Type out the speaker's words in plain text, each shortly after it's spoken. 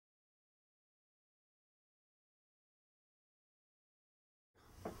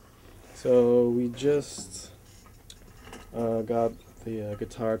So we just got the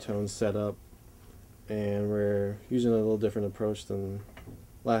guitar tone set up, and we're using a little different approach than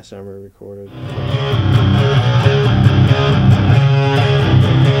last time we recorded.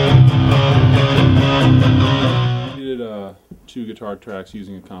 We did 2 guitar tracks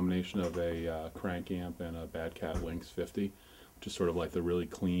using a combination of a crank amp and a Bad Cat Lynx 50, which is sort of like the really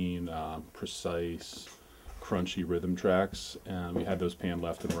clean, precise, crunchy rhythm tracks, and we had those panned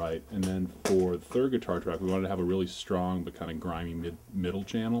left and right. And then for the third guitar track, we wanted to have a really strong but kind of grimy middle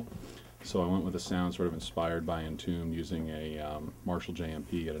channel. So I went with a sound sort of inspired by Entombed, using a Marshall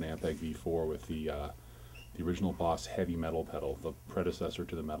JMP at an Ampeg V4 with the original Boss heavy metal pedal, the predecessor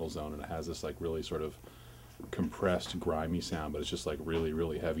to the Metal Zone, and it has this like really sort of compressed, grimy sound, but it's just like really,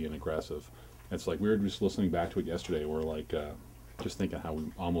 really heavy and aggressive. It's like we were just listening back to it yesterday. We're like just thinking how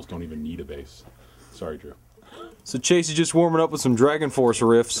we almost don't even need a bass. Sorry, Drew. So Chase is just warming up with some Dragon Force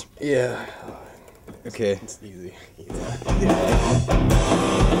riffs. Yeah. Okay. It's easy.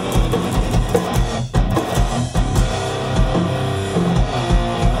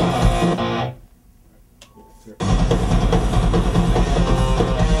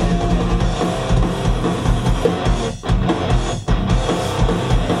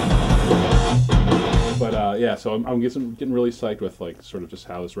 Yeah, so I'm getting really psyched with like sort of just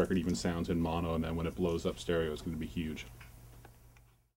how this record even sounds in mono, and then when it blows up stereo, it's going to be huge.